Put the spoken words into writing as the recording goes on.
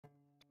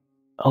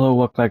Hello,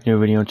 welcome back to a new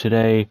video.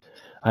 Today,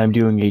 I'm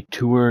doing a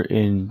tour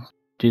in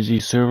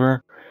Dizzy's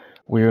server.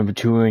 We're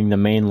touring the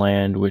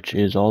mainland, which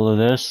is all of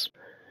this.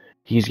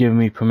 He's given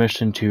me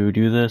permission to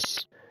do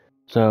this.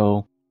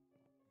 So,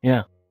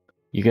 yeah.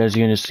 You guys are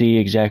going to see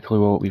exactly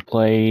what we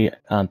play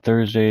on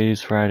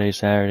Thursdays, Fridays,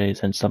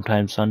 Saturdays, and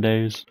sometimes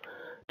Sundays,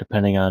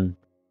 depending on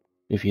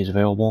if he's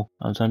available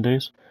on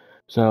Sundays.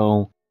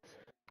 So,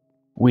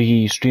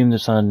 we stream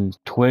this on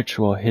Twitch,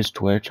 well, his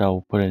Twitch.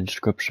 I'll put it in the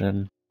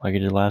description like I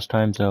did last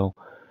time. So,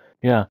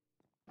 yeah.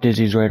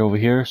 Dizzy's right over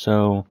here,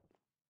 so...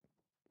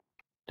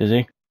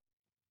 Dizzy?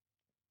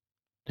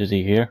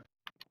 Dizzy here?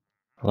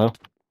 Hello?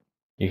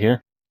 You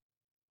here?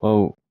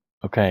 Whoa.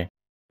 Okay.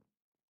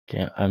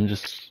 I'm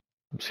just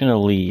gonna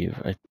leave.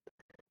 I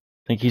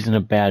think he's in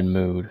a bad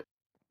mood.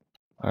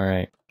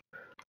 Alright.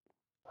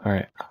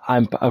 Alright.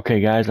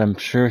 Okay, guys, I'm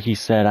sure he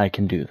said I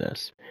can do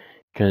this.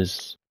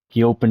 Because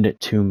he opened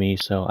it to me,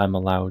 so I'm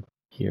allowed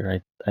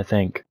here, I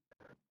think.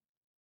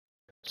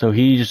 So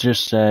he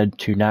just said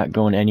to not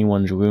go in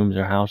anyone's rooms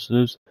or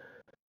houses,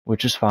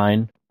 which is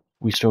fine.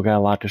 We still got a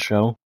lot to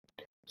show.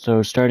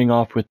 So starting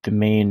off with the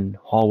main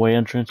hallway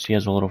entrance, he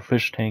has a little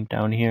fish tank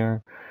down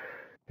here.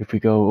 If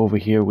we go over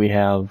here, we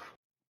have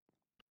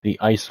the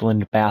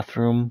Iceland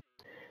bathroom.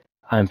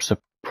 I'm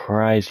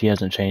surprised he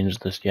hasn't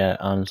changed this yet,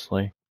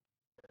 honestly.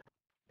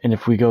 And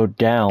if we go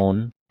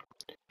down,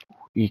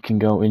 we can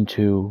go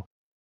into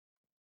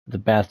the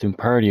bathroom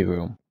party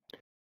room.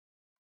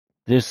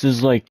 This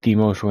is like the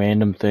most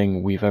random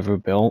thing we've ever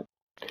built.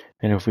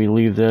 And if we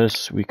leave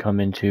this, we come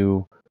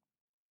into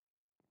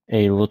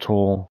a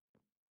little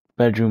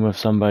bedroom of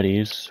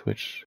somebody's,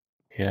 which,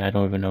 yeah, I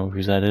don't even know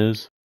whose that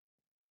is.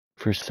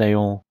 For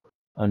sale,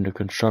 under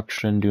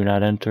construction, do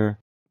not enter.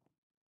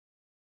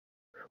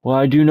 Well,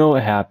 I do know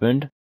what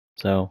happened,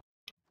 so,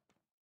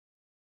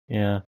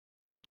 yeah.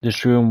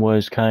 This room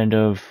was kind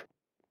of,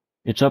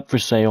 it's up for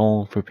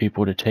sale for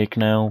people to take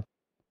now.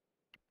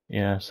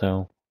 Yeah,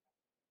 so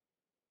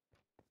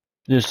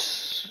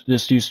this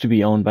used to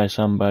be owned by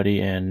somebody,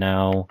 and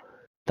now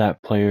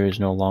that player is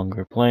no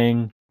longer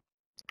playing.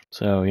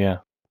 So yeah,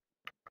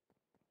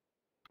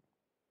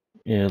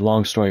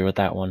 long story with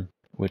that one,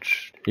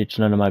 which it's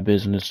none of my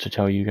business to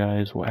tell you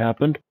guys what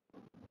happened.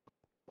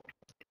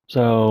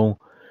 So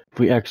if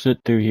we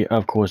exit through here,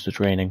 of course it's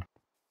raining.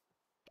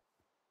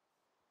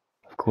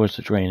 Of course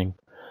it's raining.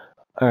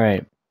 All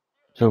right.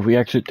 So if we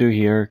exit through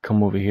here,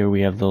 come over here,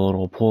 we have the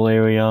little pool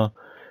area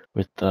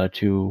with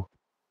two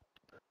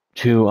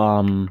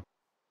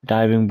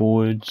diving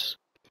boards.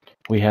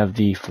 We have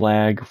the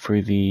flag for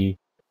the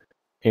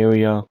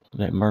area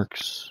that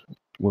marks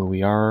where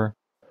we are.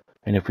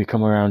 And if we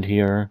come around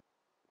here,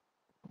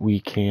 we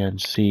can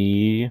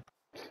see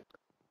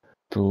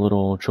the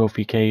little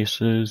trophy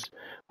cases.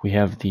 We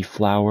have the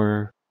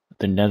flower,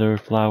 the nether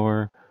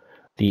flower,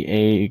 the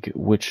egg,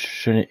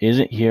 which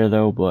isn't here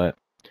though, but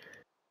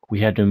we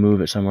had to move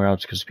it somewhere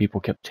else because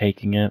people kept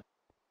taking it.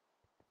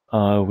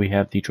 We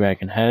have the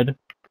dragon head,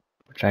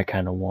 which I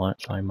kind of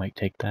want, so I might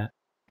take that.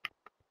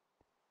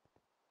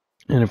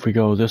 And if we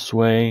go this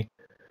way,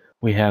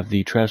 we have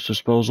the trash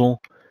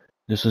disposal.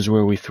 This is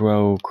where we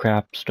throw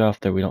crap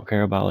stuff that we don't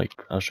care about. Like,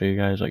 I'll show you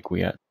guys, like,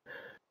 we got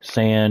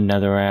sand,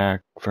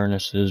 netherrack,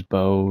 furnaces,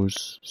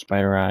 bows,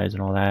 spider eyes,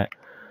 and all that.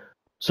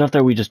 Stuff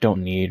that we just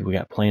don't need. We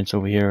got plants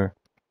over here.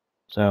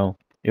 So,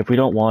 if we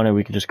don't want it,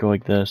 we can just go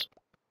like this.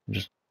 And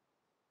just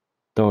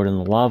throw it in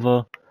the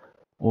lava.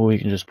 Or we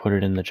can just put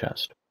it in the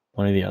chest.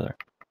 One or the other.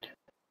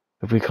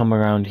 If we come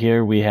around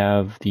here, we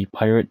have the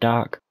pirate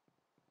dock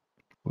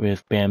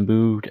with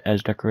bamboo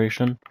as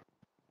decoration.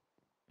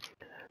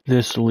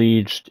 This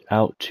leads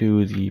out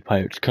to the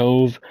Pirate's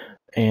Cove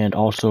and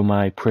also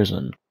my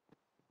prison.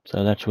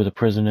 So that's where the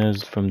prison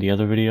is from the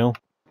other video.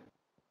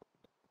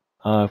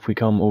 If we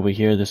come over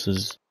here, this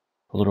is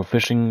a little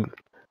fishing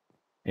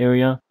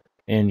area,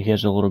 and he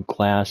has a little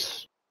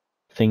glass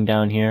thing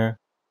down here.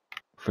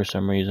 For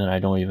some reason, I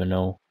don't even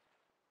know.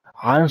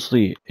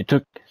 Honestly,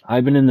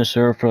 I've been in the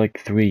server for like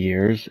 3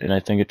 years, and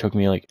I think it took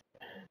me like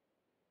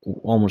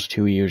almost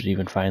 2 years to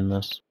even find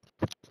this.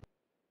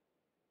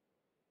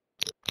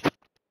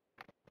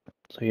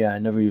 So yeah, I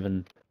never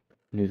even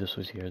knew this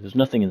was here. There's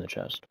nothing in the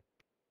chest.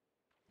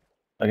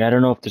 Like, I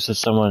don't know if this is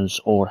someone's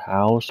old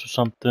house or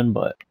something,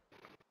 but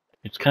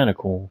it's kind of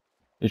cool.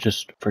 It's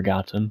just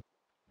forgotten,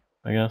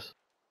 I guess.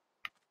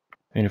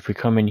 And if we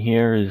come in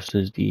here, this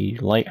is the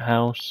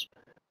lighthouse,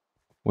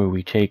 where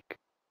we take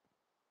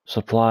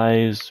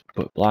supplies,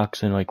 put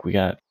blocks in, like we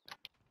got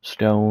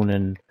stone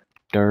and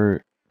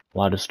dirt, a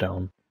lot of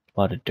stone, a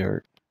lot of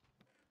dirt.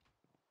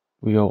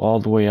 We go all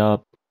the way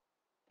up,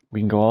 we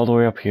can go all the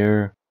way up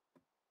here,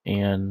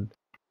 and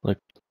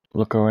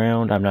look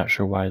around. I'm not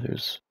sure why I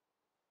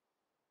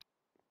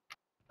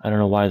don't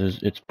know why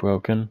it's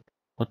broken.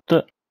 What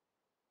the?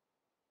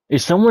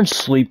 Is someone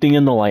sleeping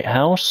in the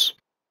lighthouse?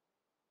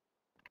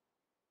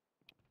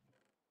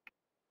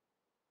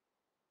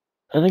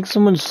 I think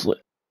someone's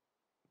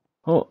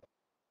oh,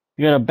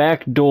 we got a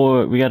back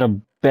door, we got a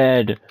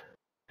bed,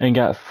 and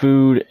got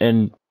food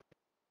and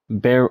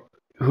bear.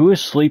 Who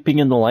is sleeping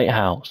in the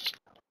lighthouse?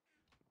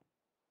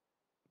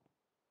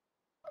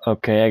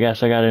 Okay, I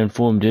guess I gotta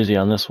inform Dizzy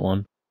on this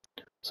one.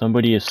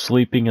 Somebody is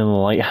sleeping in the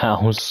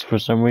lighthouse for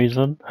some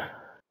reason.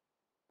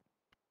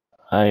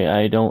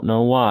 I don't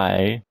know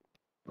why,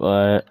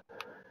 but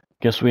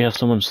guess we have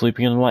someone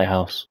sleeping in the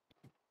lighthouse.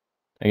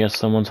 I guess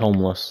someone's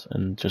homeless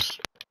and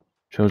just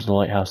chose the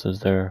lighthouse as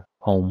their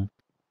home.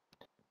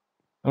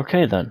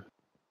 Okay then,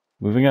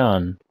 moving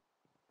on.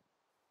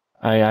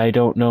 I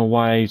don't know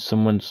why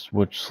someone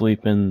would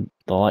sleep in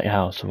the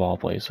lighthouse of all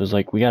places.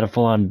 Like, we got a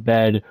full-on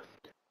bed,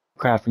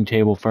 crafting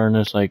table,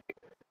 furnace, like,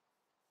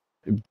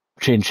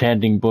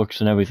 enchanting books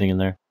and everything in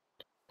there.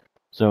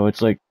 So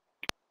it's like,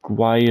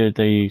 why are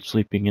they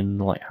sleeping in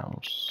the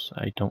lighthouse?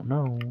 I don't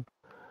know.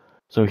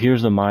 So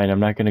here's the mine. I'm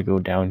not gonna go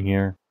down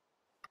here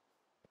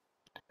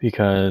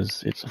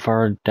because it's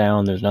far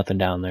down. There's nothing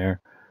down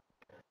there.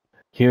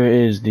 Here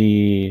is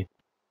the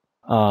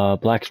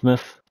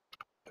blacksmith.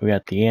 We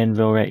got the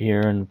anvil right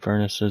here and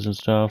furnaces and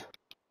stuff.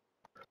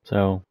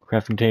 So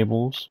crafting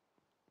tables.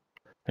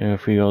 And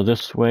if we go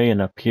this way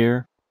and up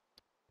here,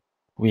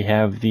 we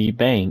have the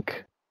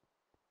bank.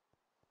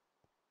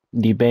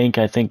 The bank,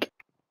 I think,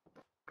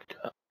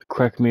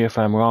 correct me if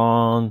I'm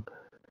wrong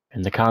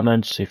in the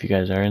comments if you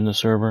guys are in the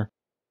server.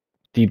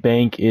 The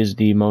bank is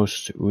the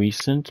most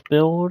recent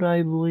build,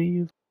 I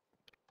believe.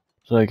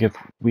 So like if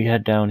we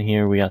head down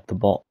here, we got the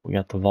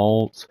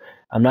vaults.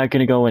 I'm not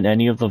gonna go in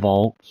any of the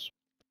vaults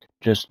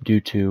just due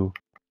to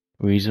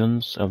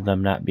reasons of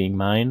them not being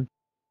mine.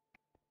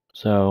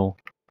 So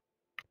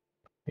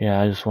yeah,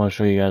 I just want to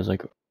show you guys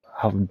like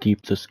how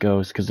deep this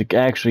goes because it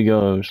actually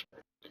goes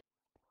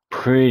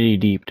pretty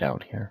deep down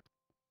here,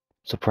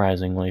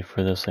 surprisingly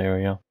for this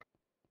area.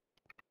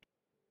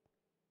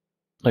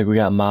 Like we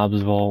got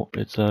Mob's Vault,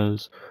 it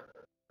says.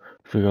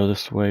 If we go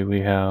this way,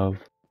 we have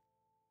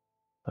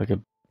like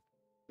a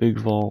big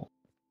vault.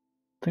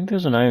 I think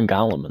there's an Iron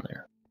Golem in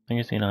there. I think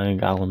I see an Iron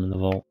Golem in the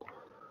vault.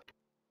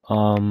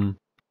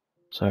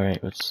 So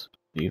alright, let's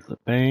leave the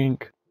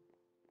bank.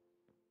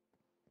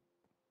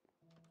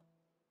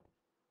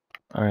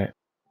 Alright,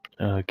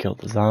 kill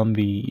the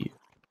zombie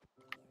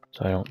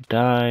so I don't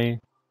die.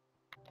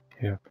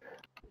 Here,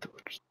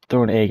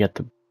 throw an egg at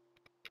the.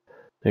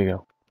 There you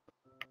go.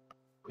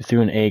 We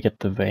threw an egg at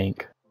the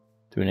bank.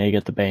 Threw an egg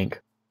at the bank.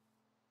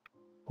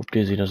 Hope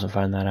Dizzy doesn't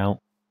find that out.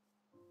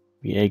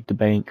 We egged the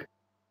bank.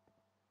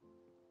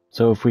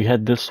 So if we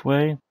head this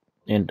way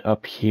and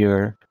up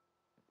here,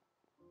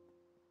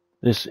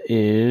 this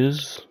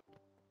is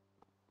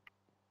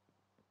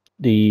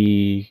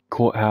the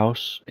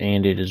courthouse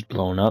and it is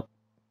blown up.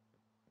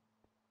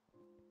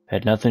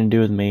 Had nothing to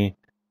do with me.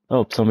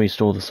 Oh, somebody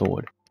stole the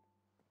sword.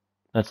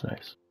 That's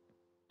nice.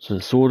 So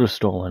the sword was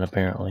stolen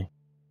apparently.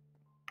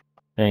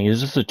 Dang, is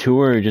this a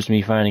tour or just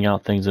me finding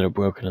out things that are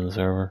broken in the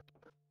server?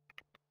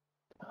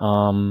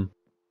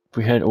 If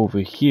we head over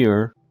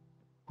here,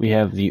 we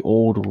have the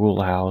old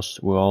rule house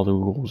where all the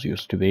rules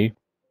used to be.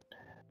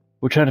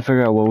 We're trying to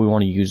figure out what we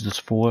want to use this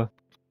for,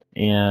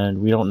 and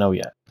we don't know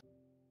yet.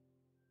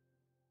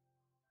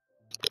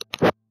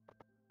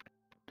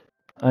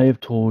 I have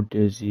told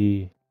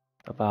Dizzy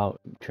about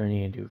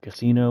turning into a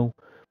casino,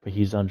 but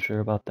he's unsure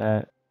about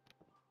that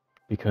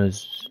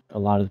because a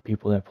lot of the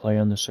people that play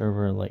on the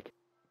server are like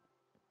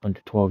under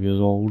 12 years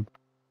old.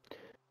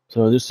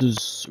 So this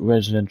is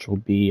Residential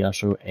B. I'll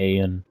show A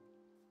in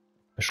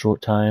a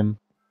short time,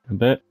 a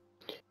bit.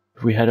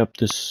 If we head up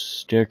this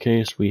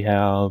staircase, we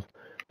have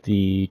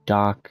the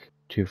dock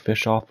to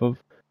fish off of,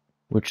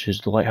 which is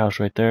the lighthouse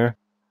right there,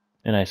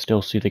 and I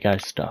still see the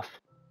guy's stuff.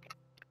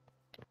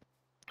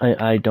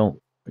 I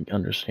don't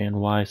understand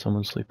why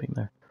someone's sleeping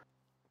there.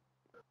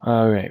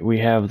 Alright, we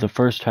have the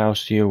first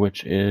house here,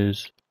 which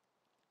is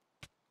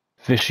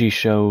Fishy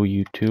Show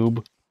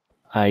YouTube.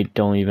 I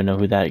don't even know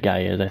who that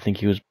guy is. I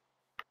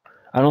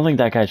don't think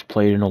that guy's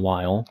played in a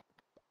while.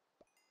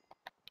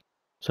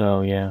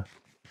 So yeah,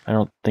 I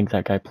don't think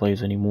that guy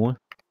plays anymore.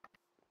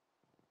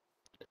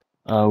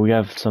 We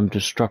have some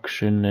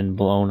destruction and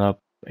blown up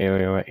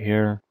area right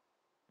here.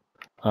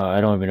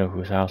 I don't even know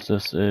whose house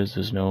this is.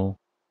 I don't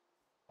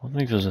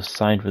think there's a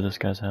sign for this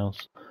guy's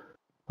house.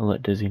 I'll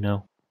let Dizzy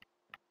know.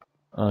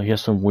 He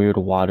has some weird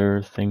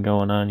water thing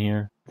going on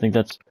here. I think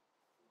that's...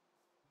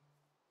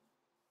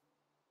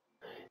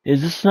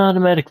 Is this an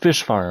automatic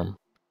fish farm?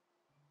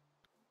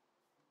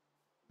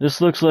 This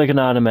looks like an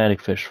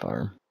automatic fish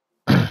farm.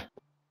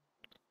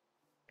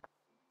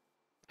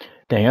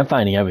 Dang, I'm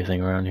finding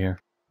everything around here.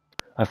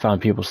 I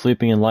found people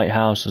sleeping in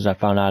lighthouses. I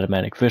found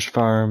automatic fish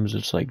farms.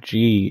 It's like,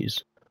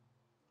 geez.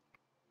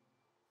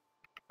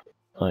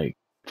 Like,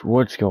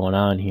 what's going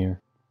on here?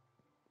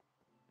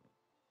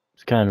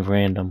 It's kind of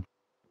random.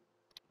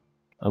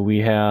 We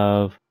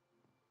have...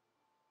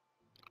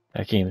 I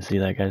can't even see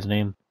that guy's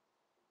name.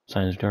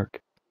 Sign is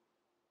dark.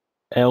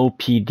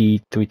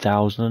 LPD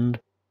 3000.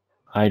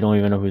 I don't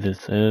even know who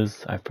this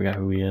is. I forgot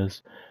who he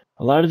is.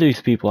 A lot of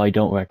these people I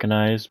don't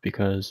recognize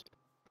because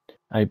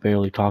I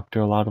barely talk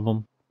to a lot of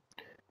them.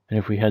 And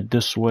if we head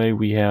this way,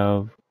 we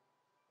have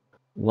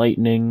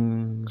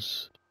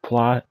Lightning's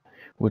plot,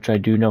 which I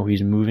do know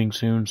he's moving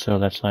soon, so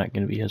that's not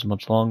going to be as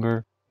much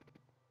longer.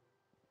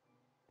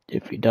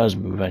 if he does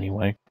move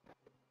anyway.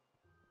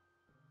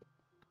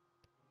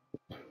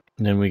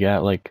 And then we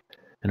got like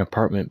an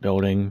apartment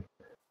building,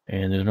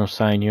 and there's no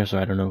sign here, so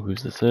I don't know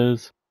whose this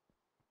is.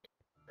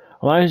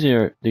 A lot of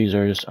these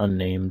are just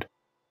unnamed.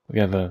 We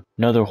have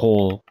another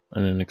hole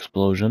and an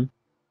explosion.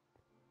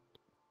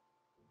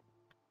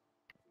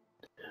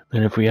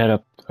 And if we head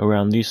up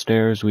around these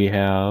stairs, we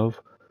have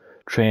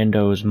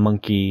Trando's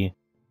monkey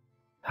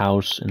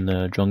house in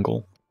the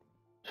jungle.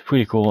 It's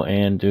pretty cool,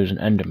 and there's an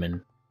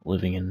Enderman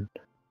living in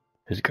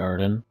his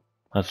garden.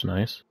 That's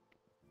nice.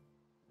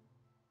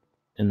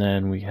 And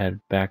then we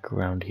head back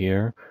around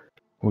here.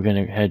 We're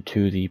gonna head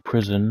to the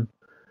prison,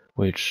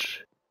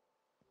 which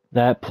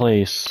that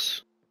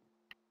place,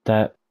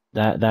 that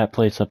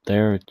place up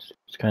there, it's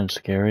kind of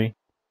scary.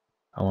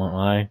 I won't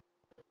lie,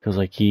 because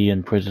like he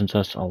imprisons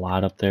us a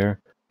lot up there.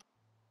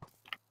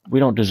 We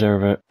don't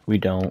deserve it. We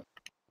don't.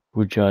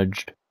 We're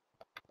judged.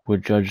 We're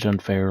judged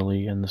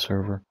unfairly in the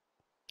server.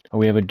 Oh,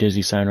 we have a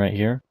Dizzy sign right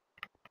here.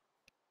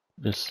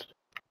 Just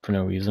for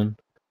no reason.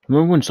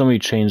 Remember when somebody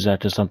changed that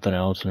to something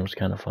else and it was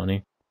kind of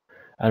funny?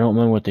 I don't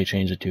remember what they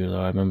changed it to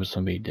though. I remember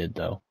somebody did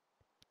though.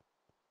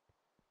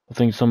 I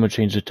think someone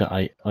changed it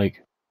to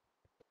like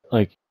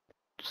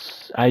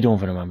I don't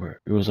even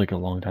remember. It was like a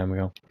long time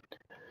ago.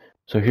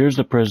 So here's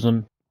the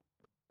prison.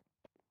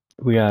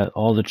 We got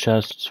all the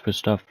chests for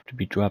stuff to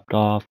be dropped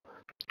off.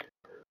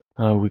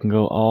 We can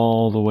go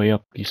all the way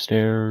up these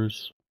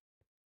stairs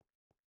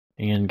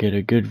and get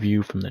a good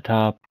view from the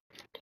top.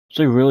 It's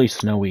like really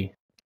snowy,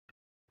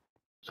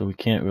 so we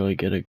can't really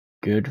get a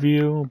good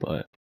view,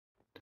 but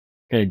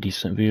get a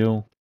decent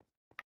view.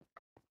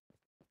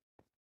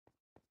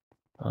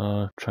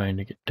 Trying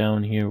to get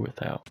down here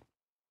without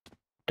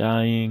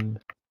dying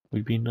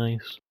would be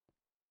nice.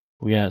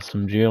 We got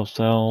some jail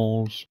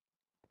cells.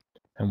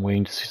 I'm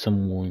waiting to see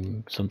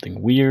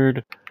something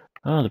weird.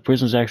 Oh, the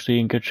prison's actually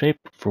in good shape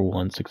for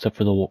once, except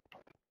for the wall.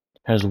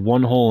 Has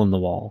one hole in the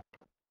wall.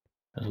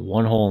 Has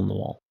one hole in the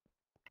wall.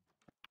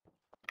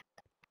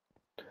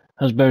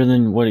 That's better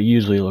than what it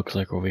usually looks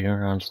like over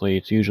here, honestly.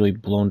 It's usually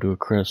blown to a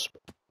crisp,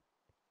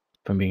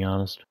 if I'm being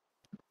honest.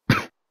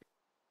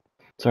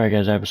 Sorry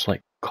guys, I have a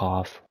slight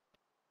cough.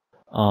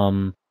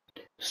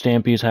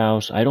 Stampy's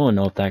house. I don't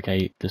know if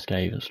this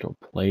guy even still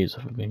plays,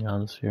 if I'm being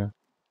honest here.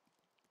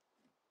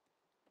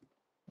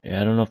 Yeah,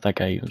 I don't know if that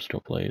guy even still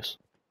plays.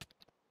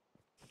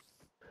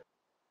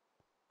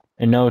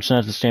 And no, it's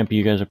not the Stampy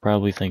you guys are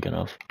probably thinking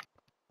of.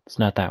 It's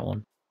not that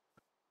one.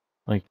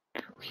 Like,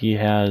 he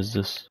has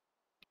this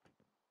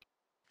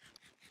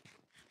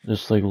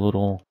like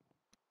little,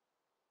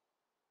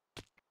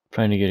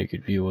 trying to get a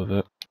good view of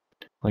it,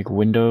 like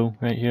window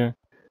right here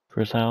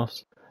for his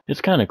house.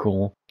 It's kind of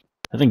cool.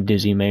 I think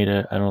Dizzy made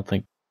it. I don't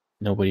think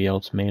nobody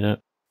else made it,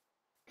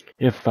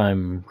 if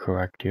I'm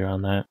correct here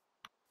on that.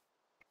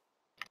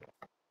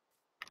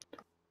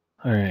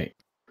 Alright,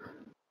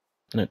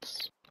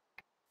 let's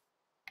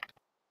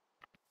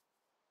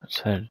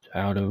head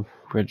out of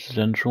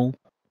residential.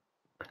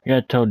 I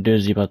gotta tell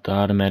Dizzy about the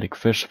automatic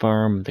fish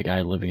farm, the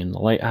guy living in the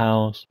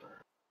lighthouse.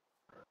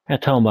 I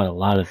gotta tell him about a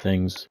lot of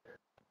things.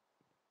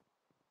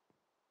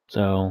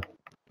 So,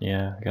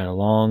 yeah, I got a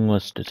long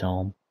list to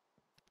tell him.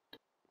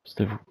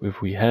 So if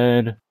we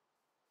head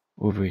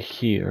over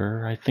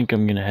here, I think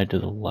I'm gonna head to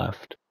the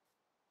left.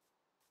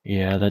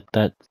 Yeah,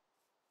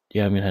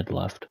 yeah, I'm gonna head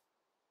left.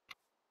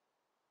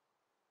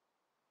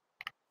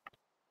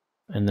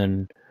 And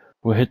then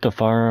we'll hit the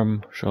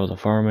farm, show the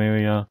farm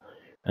area,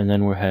 and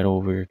then we'll head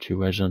over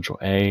to Residential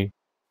A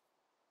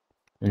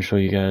and show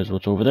you guys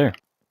what's over there.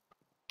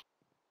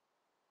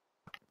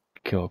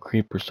 Kill a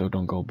creeper so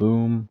don't go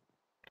boom.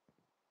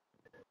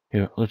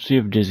 Here, let's see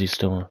if Dizzy's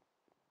still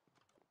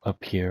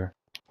up here.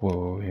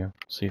 Whoa, here.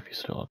 See if he's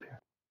still up here.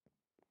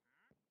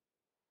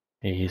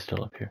 Hey, he's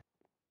still up here.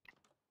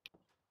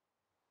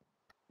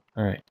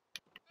 Alright.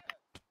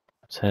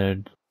 Let's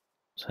head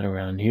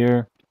around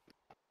here.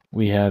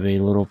 We have a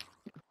little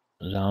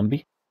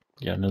zombie.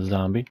 Yeah, another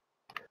zombie.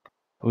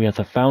 We got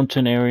the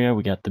fountain area,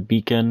 we got the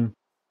beacon.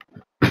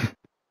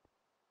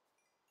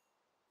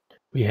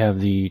 We have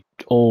the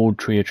old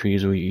tree of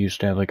trees we used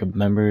to have like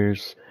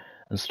members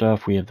and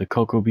stuff. We have the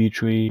cocoa bee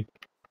tree.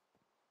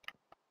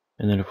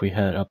 And then if we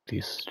head up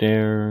these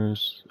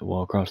stairs,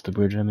 well, across the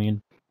bridge, I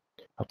mean,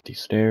 up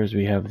these stairs,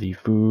 we have the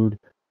food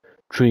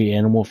tree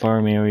animal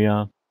farm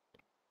area.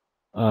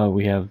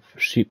 We have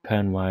sheep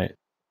pen,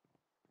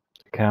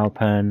 cow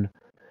pen,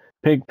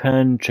 pig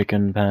pen,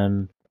 chicken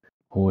pen,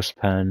 horse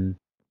pen,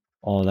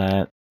 all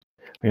that.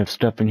 We have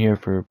stuff in here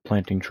for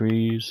planting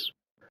trees.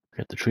 We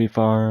got the tree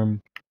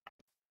farm.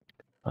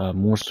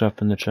 More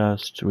stuff in the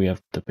chest. We have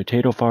the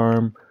potato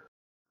farm.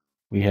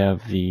 We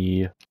have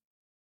the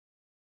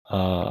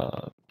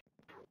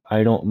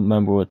I don't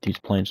remember what these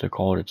plants are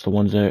called. It's the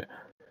ones that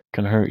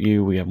can hurt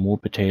you. We have more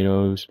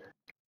potatoes.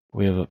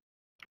 We have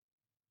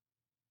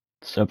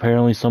so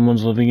apparently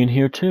someone's living in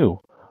here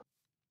too.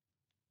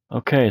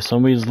 Okay,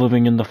 somebody's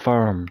living in the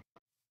farm.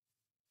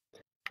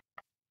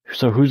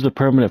 So who's the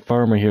permanent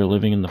farmer here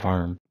living in the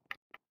farm?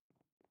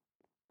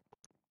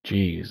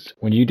 Jeez,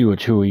 when you do a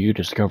tour, you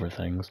discover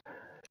things.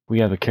 We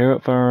have a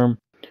carrot farm,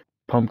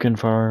 pumpkin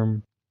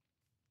farm,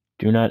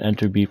 do not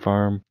enter bee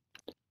farm.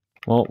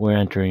 Well, we're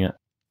entering it,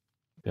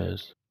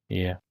 because,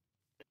 yeah.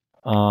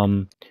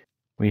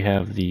 We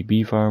have the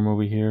bee farm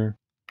over here.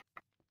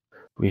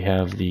 We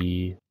have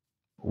the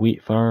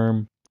wheat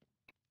farm.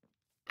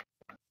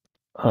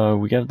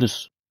 We got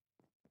this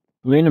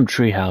random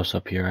tree house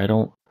up here.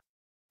 I'm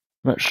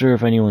not sure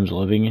if anyone's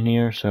living in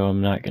here, so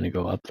I'm not gonna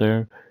go up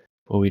there.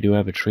 But we do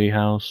have a tree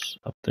house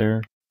up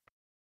there.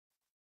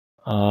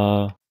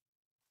 It's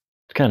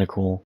kind of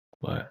cool,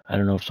 but I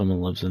don't know if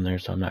someone lives in there,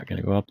 so I'm not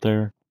gonna go up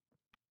there.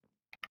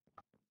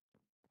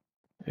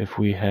 If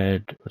we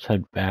let's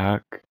head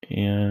back,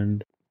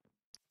 and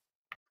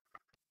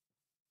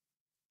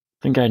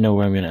I think I know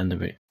where I'm gonna end the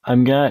video.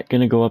 I'm not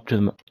gonna go up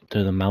to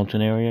the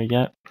mountain area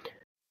yet,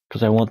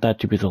 because I want that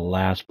to be the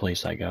last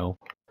place I go,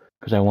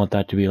 because I want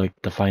that to be like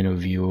the final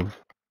view of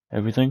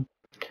everything.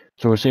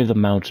 So we'll save the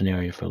mountain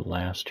area for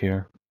last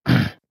here.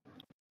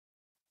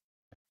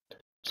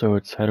 So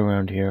let's head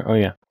around here. Oh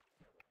yeah,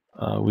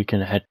 we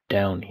can head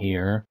down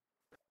here.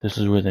 This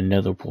is where the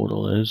nether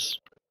portal is.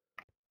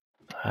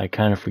 I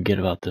kind of forget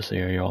about this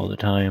area all the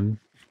time,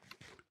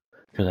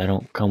 because I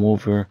don't come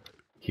over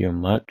here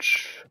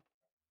much.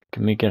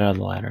 Can we get out of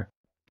the ladder?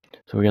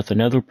 So we got the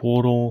nether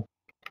portal,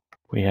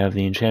 we have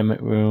the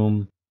enchantment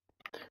room,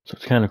 so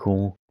it's kind of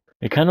cool.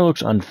 It kind of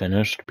looks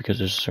unfinished because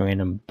there's just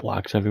random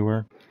blocks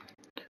everywhere,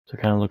 so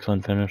it kind of looks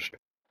unfinished.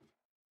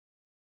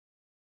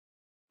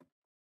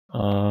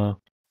 Alright,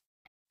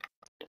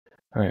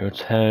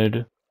 let's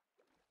head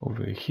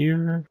over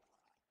here.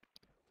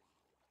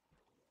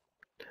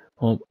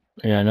 Oh,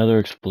 yeah, another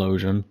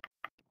explosion.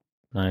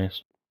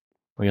 Nice.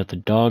 We got the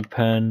dog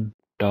pen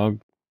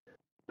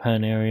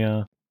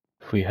area.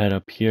 If we head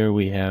up here,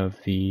 we have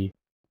the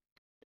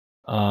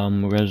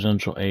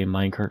Residential A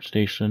minecart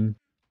station.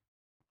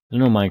 There's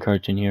no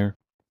minecarts in here,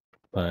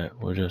 but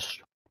we'll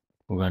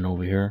run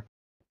over here.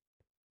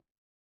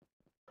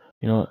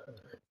 You know what?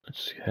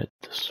 Let's head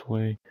this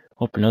way.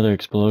 Oh, another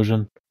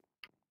explosion.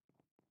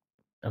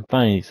 I'm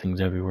finding these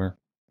things everywhere.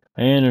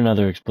 And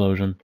another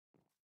explosion.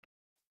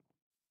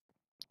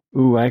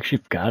 Ooh, I actually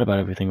forgot about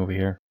everything over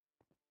here.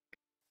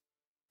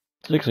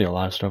 There's actually a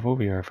lot of stuff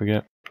over here, I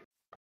forget.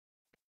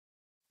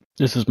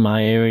 This is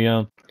my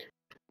area.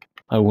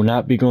 I will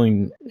not be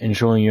going and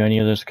showing you any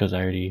of this because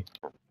I've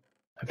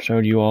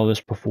showed you all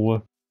this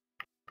before.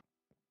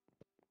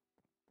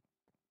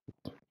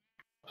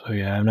 So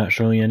yeah, I'm not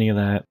showing you any of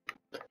that.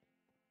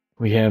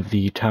 We have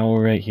the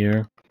tower right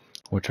here,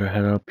 which I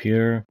head up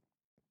here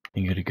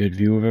and get a good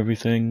view of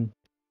everything.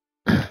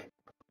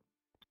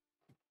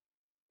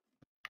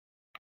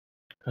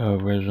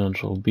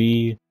 Residential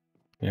B.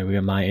 Yeah, we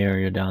got my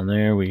area down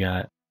there. We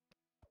got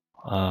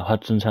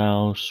Hudson's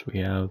house. We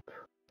have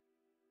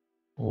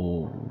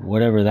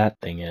whatever that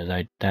thing is.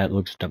 That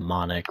looks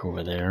demonic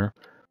over there.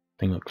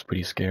 Thing looks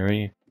pretty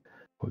scary.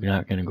 We're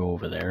not gonna go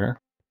over there.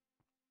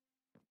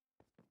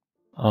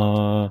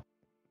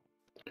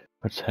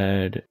 Let's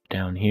head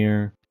down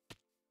here.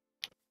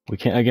 We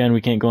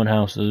can't go in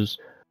houses,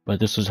 but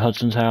this is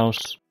Hudson's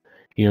house.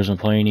 He doesn't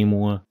play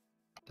anymore.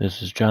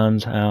 This is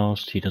John's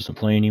house. He doesn't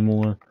play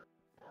anymore.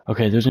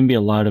 Okay, there's gonna be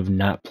a lot of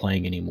not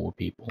playing anymore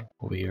people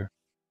over here.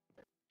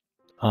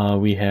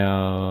 We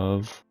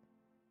have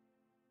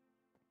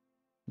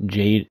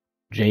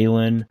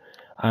Jalen.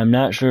 I'm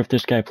not sure if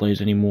this guy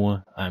plays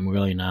anymore. I'm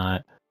really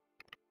not.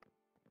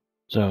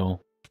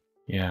 So,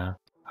 yeah.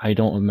 I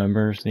don't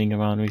remember seeing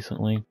him on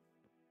recently.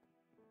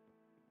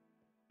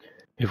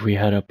 If we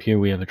head up here,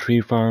 we have a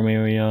tree farm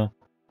area.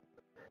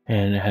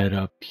 And head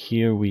up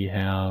here, we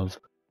have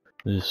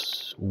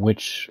this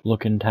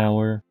witch-looking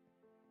tower.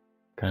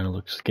 Kind of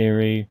looks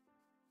scary.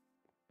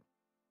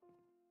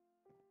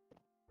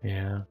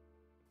 Yeah.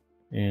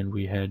 And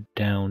we head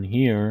down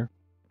here.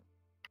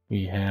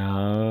 We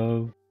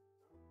have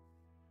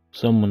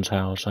someone's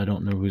house. I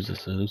don't know whose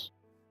this is.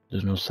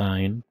 There's no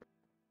sign.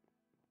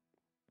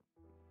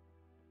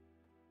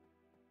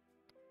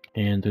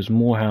 And there's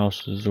more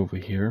houses over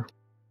here.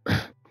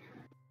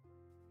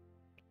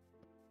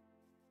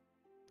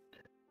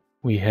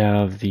 We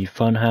have the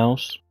fun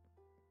house.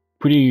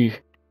 Pretty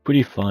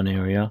fun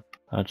area,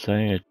 I'd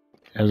say. It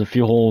has a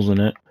few holes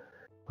in it.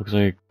 Looks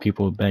like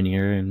people have been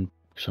here and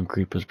some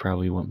creepers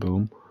probably went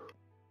boom.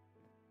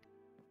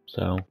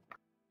 So,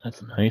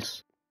 that's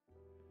nice.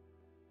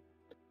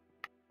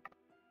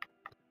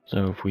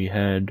 So if we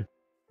head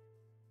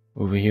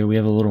over here, we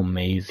have a little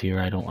maze here.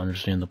 I don't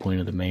understand the point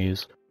of the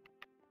maze.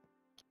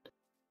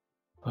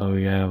 Oh,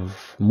 we have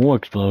more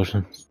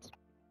explosions.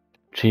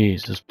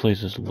 Jeez, this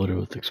place is littered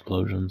with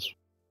explosions.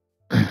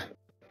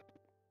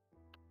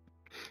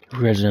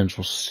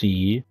 Residential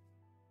C.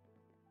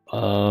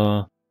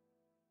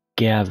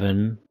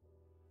 Gavin.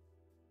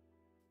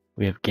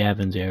 We have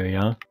Gavin's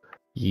area.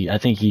 I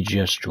think he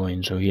just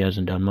joined, so he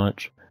hasn't done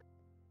much.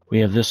 We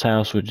have this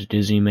house, which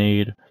Dizzy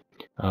made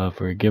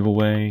for a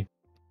giveaway.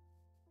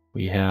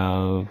 We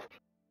have...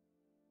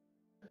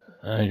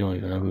 I don't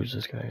even know who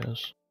this guy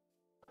is.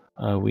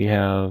 We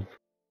have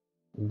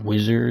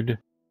Wizard.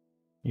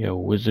 Yeah,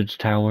 Wizard's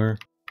Tower.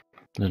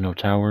 There's no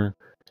tower.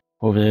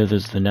 Over there,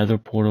 there's the nether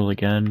portal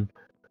again,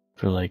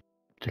 for like,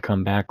 to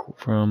come back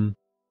from.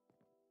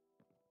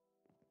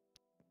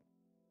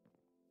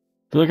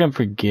 I feel like I'm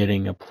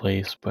forgetting a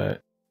place,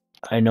 but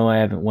I know I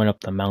haven't went up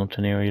the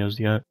mountain areas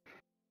yet.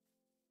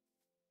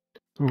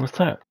 Ooh, what's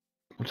that?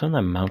 What's on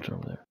that mountain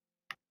over there?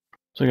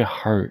 It's like a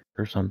heart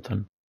or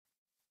something.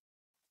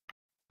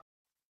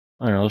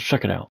 I don't know, let's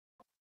check it out.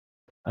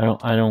 I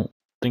don't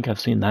think I've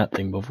seen that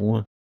thing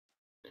before.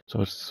 So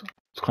let's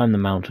climb the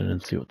mountain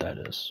and see what that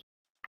is.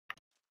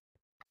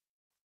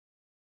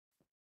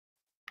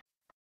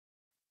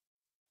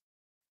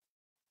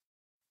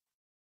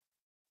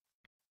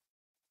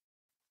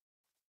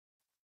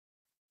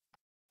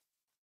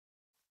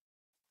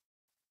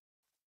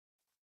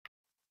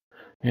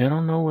 Yeah, I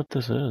don't know what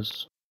this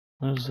is.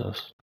 What is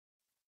this?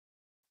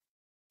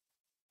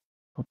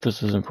 Hope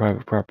this isn't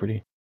private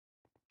property.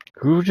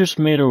 Who just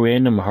made a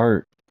random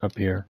heart up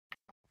here?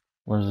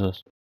 What is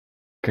this?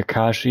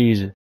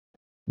 Kakashi's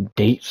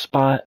date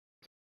spot?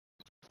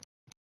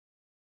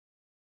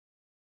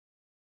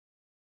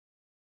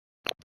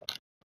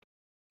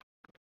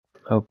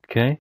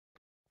 Okay.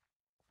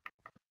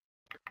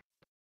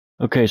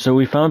 Okay, so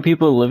we found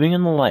people living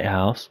in the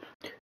lighthouse.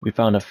 We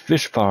found a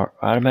fish farm,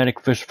 automatic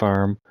fish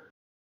farm.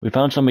 We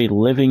found somebody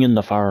living in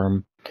the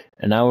farm.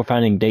 And now we're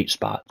finding date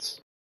spots.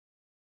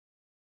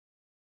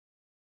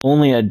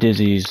 Only at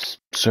Dizzy's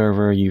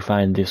server you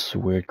find this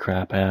weird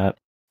crap at.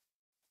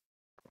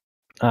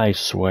 I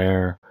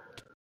swear.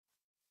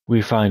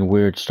 We find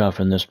weird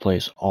stuff in this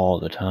place all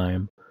the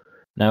time.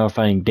 Now we're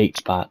finding date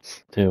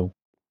spots, too.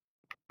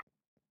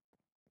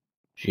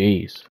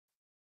 Jeez.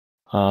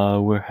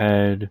 We're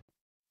head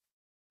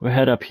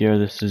up here.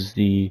 This is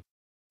the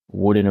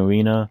wooden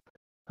arena.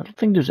 I don't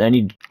think there's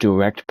any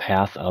direct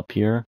path up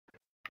here.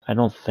 I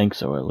don't think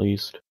so, at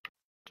least.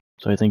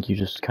 So I think you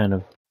just kind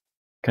of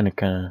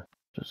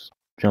just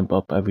jump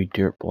up every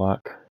dirt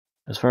block.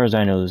 As far as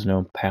I know, there's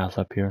no path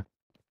up here.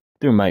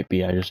 There might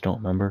be, I just don't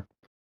remember.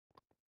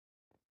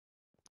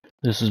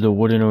 This is the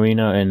wooden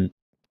arena, and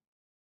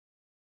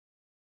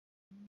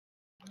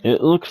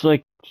it looks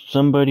like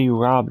somebody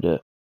robbed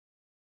it.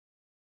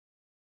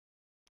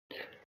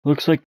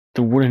 Looks like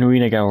the wooden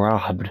arena got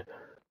robbed.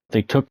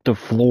 They took the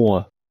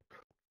floor.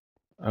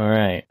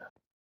 Alright.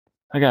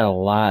 I got a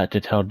lot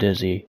to tell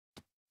Dizzy.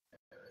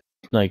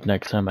 Like,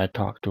 next time I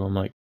talk to him,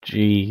 like,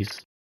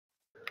 jeez.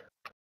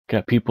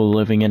 Got people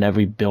living in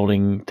every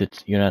building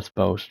that you're not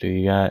supposed to.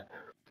 You got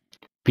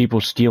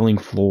people stealing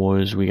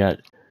floors. We got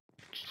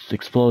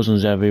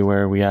explosions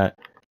everywhere. We got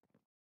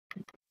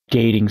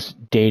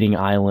dating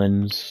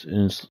islands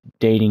and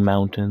dating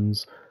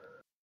mountains.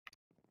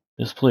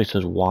 This place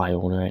is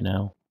wild right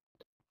now.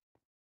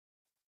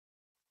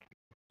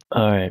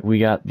 Alright, we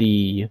got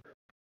the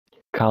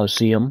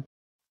Coliseum.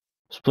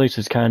 This place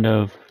is kind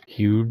of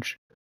huge.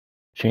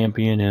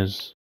 Champion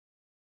is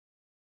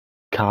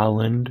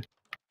Colland.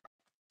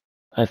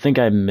 I think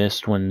I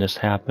missed when this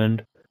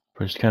happened,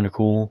 but it's kind of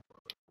cool.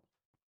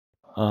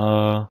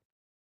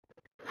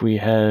 If we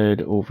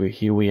head over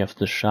here, we have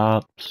the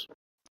shops.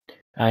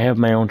 I have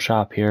my own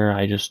shop here,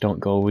 I just don't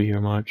go over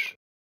here much.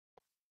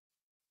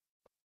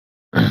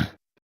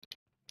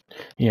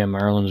 Yeah,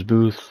 Marlon's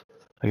booth.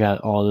 I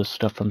got all this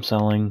stuff I'm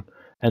selling.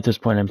 At this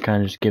point, I'm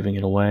kind of just giving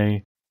it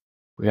away.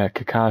 We got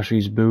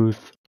Kakashi's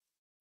booth.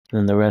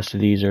 And the rest of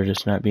these are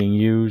just not being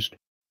used.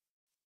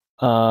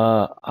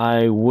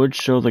 I would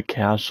show the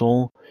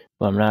castle,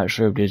 but I'm not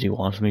sure if Dizzy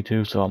wants me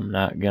to, so I'm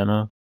not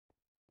gonna.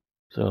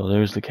 So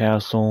there's the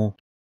castle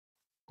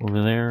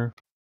over there.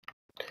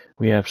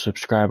 We have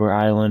Subscriber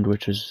Island,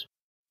 which is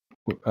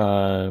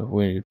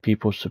when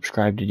people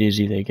subscribe to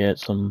Dizzy, they get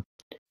some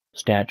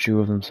statue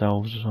of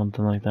themselves or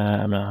something like that.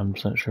 I'm not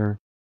 100% sure.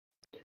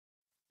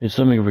 It's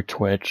something for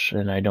Twitch,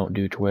 and I don't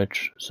do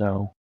Twitch,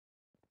 so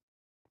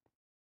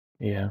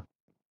yeah.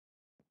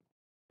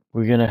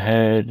 We're gonna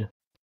head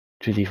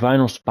to the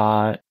final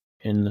spot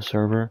in the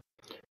server.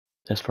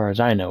 As far as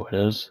I know, it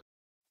is.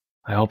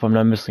 I hope I'm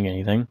not missing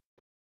anything.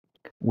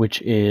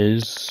 Which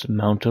is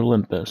Mount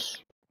Olympus.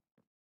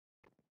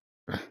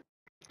 In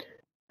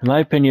my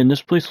opinion,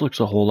 this place looks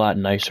a whole lot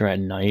nicer at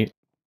night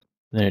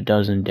than it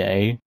does in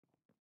day.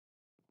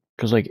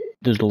 Because, like,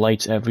 there's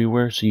lights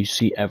everywhere, so you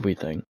see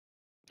everything.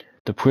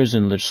 The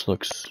prison just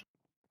looks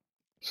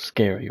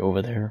scary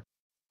over there.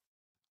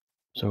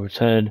 So let's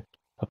head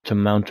up to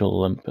Mount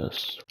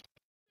Olympus.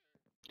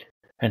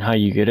 And how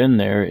you get in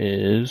there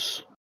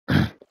is...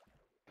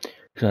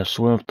 Gonna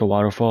swim up the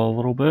waterfall a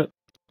little bit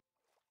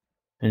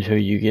until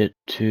you get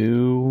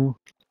to...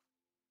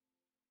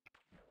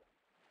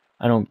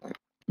 I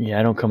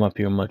don't come up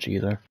here much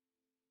either.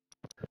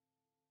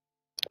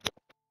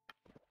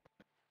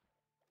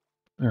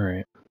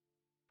 Alright.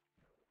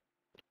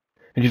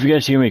 And if you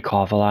guys hear me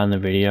cough a lot in the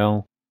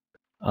video,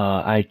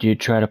 I did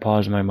try to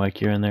pause my mic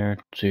here and there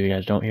so you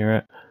guys don't hear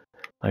it.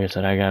 Like I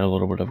said, I got a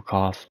little bit of a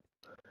cough.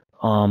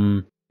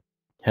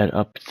 Head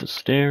up the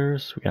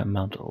stairs. We got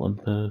Mount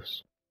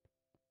Olympus.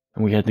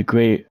 And we had the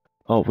great...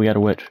 Oh, we got a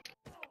witch.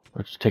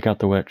 Let's take out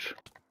the witch.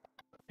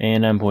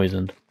 And I'm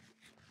poisoned.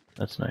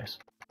 That's nice.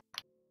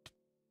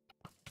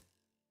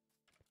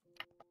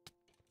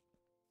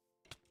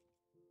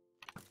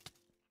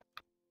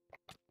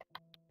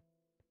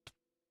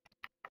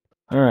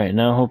 Alright,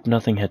 now I hope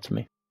nothing hits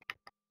me.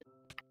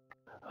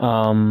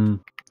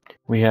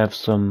 We have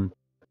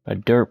a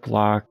dirt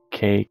block,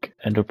 cake,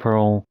 ender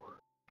pearl,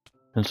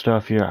 and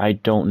stuff here. I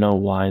don't know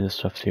why this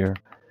stuff's here.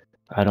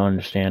 I don't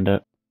understand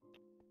it.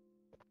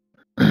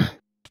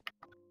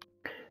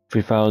 If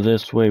we follow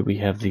this way, we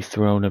have the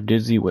throne of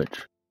Dizzy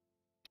Witch.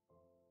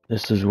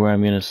 This is where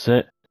I'm gonna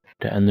sit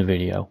to end the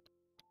video.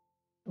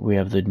 We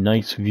have the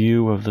nice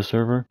view of the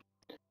server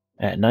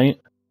at night.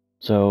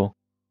 So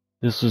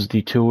this is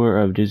the tour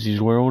of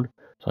Dizzy's World.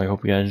 So I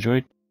hope you guys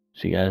enjoyed.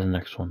 See you guys in the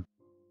next one.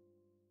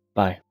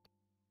 Bye.